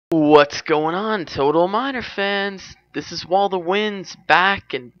What's going on, Total Miner fans? This is waldowinz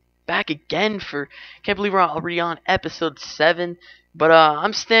back and back again for can't believe we're already on episode 7. But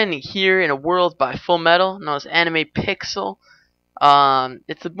I'm standing here in a world by Full Metal known as Anime Pixel.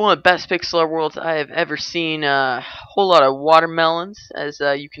 It's one of the best pixel art worlds I have ever seen. A whole lot of watermelons, as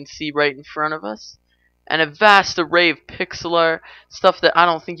you can see right in front of us, and a vast array of pixel art stuff that I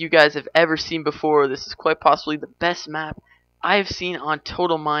don't think you guys have ever seen before. This is quite possibly the best map I've seen on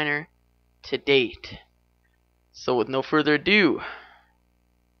Total Miner to date. So with no further ado,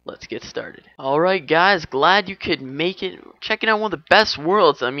 let's get started. Alright guys, glad you could make it. Checking out one of the best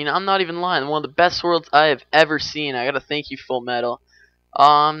worlds. I mean, I'm not even lying. One of the best worlds I have ever seen. I gotta thank you, Full Metal.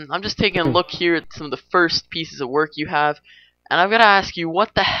 I'm just taking a look here at some of the first pieces of work you have, and I've gotta ask you,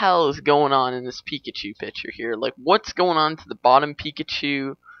 what the hell is going on in this Pikachu picture here? Like, what's going on to the bottom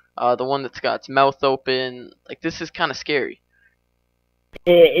Pikachu? The one that's got its mouth open. Like, this is kind of scary.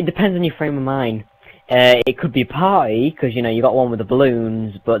 It depends on your frame of mind. It could be a party, because, you know, you got one with the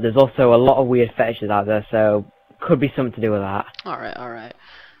balloons, but there's also a lot of weird fetishes out there, so could be something to do with that. Alright.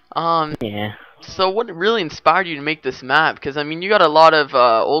 Yeah. So what really inspired you to make this map? Because, I mean, you got a lot of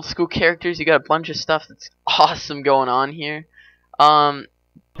old school characters, you got a bunch of stuff that's awesome going on here. Sorry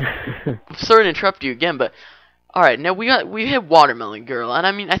to interrupt you again, but alright, now we have Watermelon Girl, and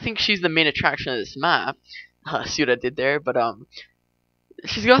I mean, I think she's the main attraction of this map. See what I did there? But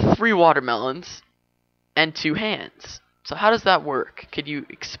she's got 3 watermelons and 2 hands. So how does that work? Could you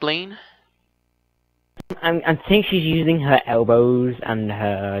explain? I think she's using her elbows and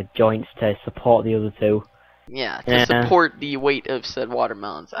her joints to support the other 2. Yeah, to support the weight of said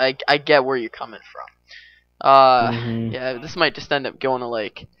watermelons. I get where you're coming from. Yeah, this might just end up going to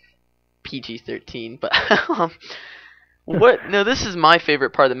like PG-13, but what? No, this is my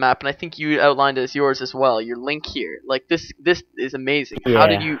favorite part of the map, and I think you outlined it as yours as well. Your link here, like this is amazing.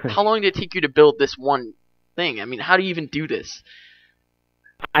 Yeah. How long did it take you to build this one thing? I mean, how do you even do this?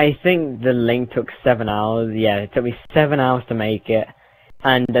 I think the link took 7 hours. Yeah, it took me 7 hours to make it.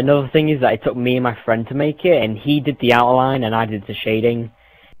 And another thing is that it took me and my friend to make it, and he did the outline and I did the shading.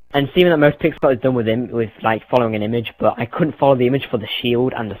 And seeing that most pixel art is done with like following an image, but I couldn't follow the image for the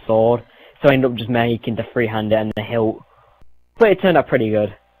shield and the sword, so I ended up just making the freehander and the hilt. But it turned out pretty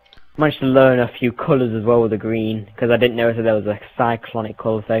good. Managed to learn a few colours as well with the green, because I didn't notice that there was a cyclonic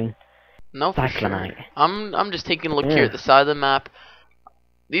colour thing. No, for sure. I'm just taking a look here at the side of the map.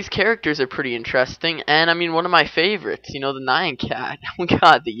 These characters are pretty interesting, and I mean, one of my favorites, you know, the Nyan Cat. We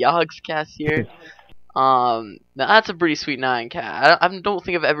got the Yogg's Cat here. Now that's a pretty sweet Nyan Cat. I don't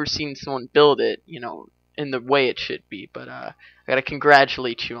think I've ever seen someone build it, you know, in the way it should be, but I gotta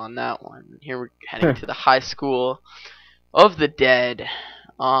congratulate you on that one. Here we're heading to the High School of the Dead.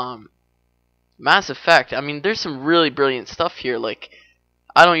 Mass Effect. I mean, there's some really brilliant stuff here. Like,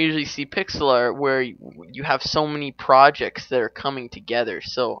 I don't usually see pixel art where you have so many projects that are coming together.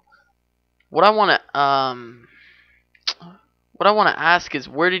 So what I want to ask is,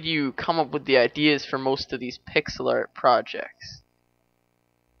 where did you come up with the ideas for most of these pixel art projects?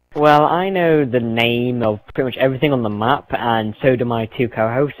 Well, I know the name of pretty much everything on the map, and so do my 2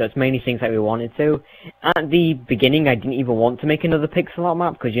 co-hosts, so it's mainly things that we wanted to. At the beginning, I didn't even want to make another pixel art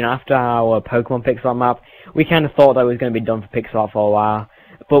map, because, you know, after our Pokemon pixel art map, we kind of thought that it was going to be done for pixel art for a while.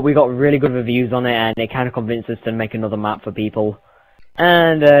 But we got really good reviews on it, and it kind of convinced us to make another map for people.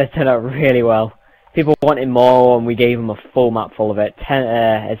 And it turned out really well. People wanted more, and we gave them a full map full of it.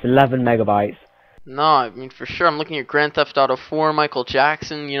 It's 11 megabytes. No, I mean, for sure. I'm looking at Grand Theft Auto 4, Michael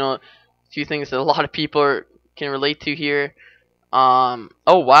Jackson, you know, a few things that a lot of people can relate to here. Oh,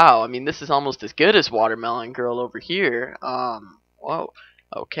 wow. I mean, this is almost as good as Watermelon Girl over here. Whoa.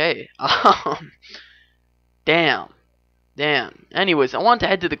 Okay. Damn. Anyways, I want to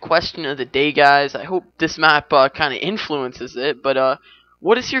head to the question of the day, guys. I hope this map kind of influences it, but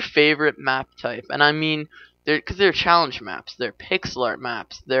what is your favorite map type? And I mean, because they're challenge maps, they're pixel art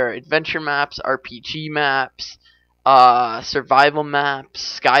maps, they're adventure maps, RPG maps, survival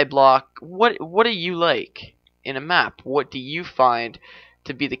maps, skyblock. What do you like in a map? What do you find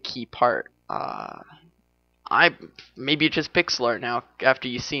to be the key part? Maybe it's just pixel art now after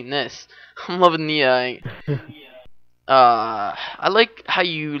you've seen this. I'm loving the I like how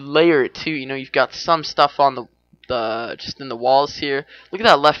you layer it too. You know, you've got some stuff on the just in the walls here. Look at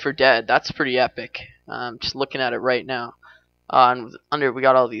that Left 4 Dead. That's pretty epic. Just looking at it right now. And under we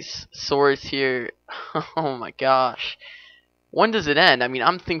got all these swords here. Oh my gosh. When does it end? I mean,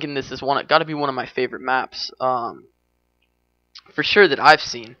 I'm thinking this is got to be one of my favorite maps. For sure that I've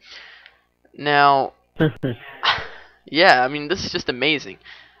seen. Now, yeah, I mean, this is just amazing.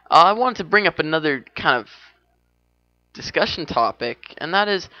 I wanted to bring up another kind of discussion topic, and that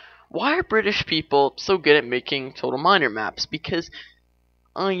is, why are British people so good at making Total Miner maps? Because,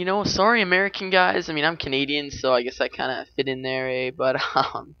 you know, sorry American guys, I mean, I'm Canadian, so I guess I kind of fit in there, eh? But,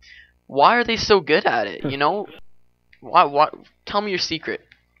 why are they so good at it, you know? Why? Tell me your secret.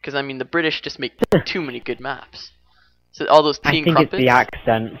 Because, I mean, the British just make too many good maps. So all those tea I and think crumpets? it's the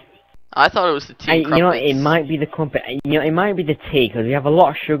accent. I thought it was the tea and You know, crumpets. it might be the crumpet. You know, it might be the tea, because we have a lot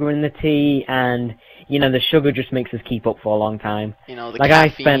of sugar in the tea, and, you know, the sugar just makes us keep up for a long time. You know, the like,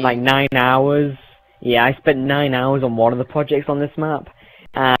 caffeine. I spent, like, 9 hours. Yeah, I spent 9 hours on one of the projects on this map.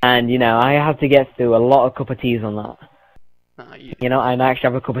 And, you know, I have to get through a lot of cup of teas on that. You know, I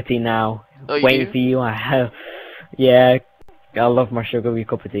actually have a cup of tea now. Oh, you waiting do? for you. I have... Yeah, I love my sugary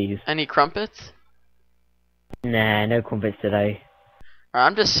cup of teas. Any crumpets? Nah, no crumpets today.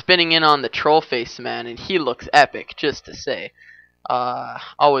 I'm just spinning in on the troll face man, and he looks epic, just to say.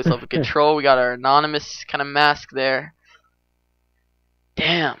 Always love a good troll. We got our anonymous kind of mask there.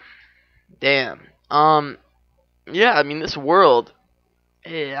 Damn. Yeah, I mean, this world,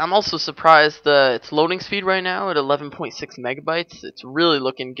 I'm also surprised its loading speed right now at 11.6 megabytes. It's really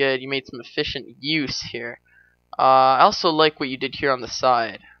looking good. You made some efficient use here. I also like what you did here on the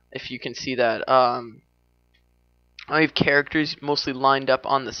side, if you can see that. I have characters mostly lined up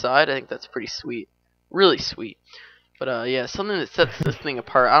on the side. I think that's pretty sweet. Really sweet. But, yeah, something that sets this thing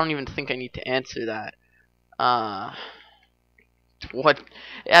apart. I don't even think I need to answer that. What?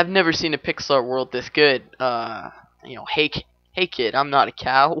 I've never seen a pixel art world this good. You know, hey kid, I'm not a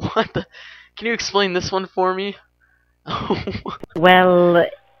cow. What the? Can you explain this one for me? Well,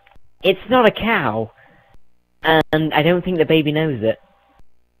 it's not a cow. And I don't think the baby knows it.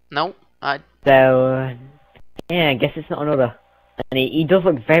 Nope. So, yeah, I guess it's not another. And he does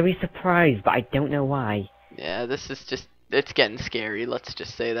look very surprised, but I don't know why. Yeah, this is just, it's getting scary, let's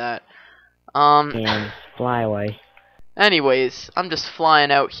just say that. Yeah, just fly away. Anyways, I'm just flying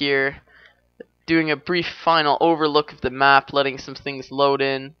out here, doing a brief final overlook of the map, letting some things load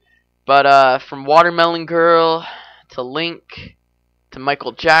in. But, from Watermelon Girl, to Link, to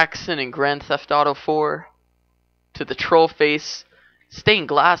Michael Jackson in Grand Theft Auto 4, to the troll face, stained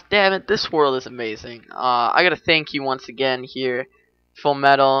glass, damn it, this world is amazing. I gotta thank you once again here, Full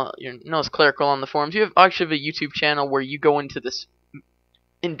Metal. You're Nose Clerical on the forums. You actually have a YouTube channel where you go into this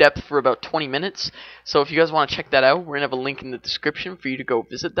in depth for about 20 minutes. So if you guys want to check that out, we're gonna have a link in the description for you to go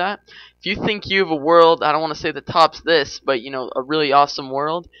visit that. If you think you have a world, I don't want to say that tops this, but you know, a really awesome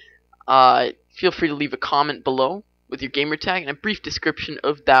world, feel free to leave a comment below with your gamer tag and a brief description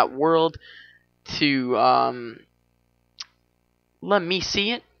of that world to let me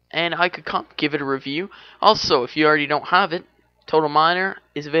see it, and I could give it a review. Also, if you already don't have it, Total Miner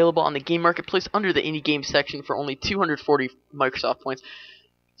is available on the game marketplace under the indie game section for only 240 Microsoft points.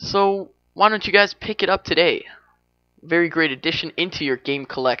 So why don't you guys pick it up today? Very great addition into your game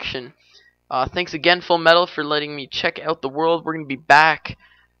collection. Thanks again, Full Metal, for letting me check out the world. We're going to be back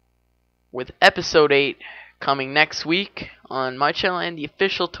with episode 8 coming next week on my channel and the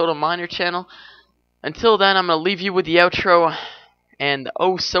official Total Miner channel. Until then, I'm going to leave you with the outro and the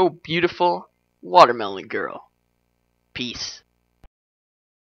oh so beautiful Watermelon Girl. Peace.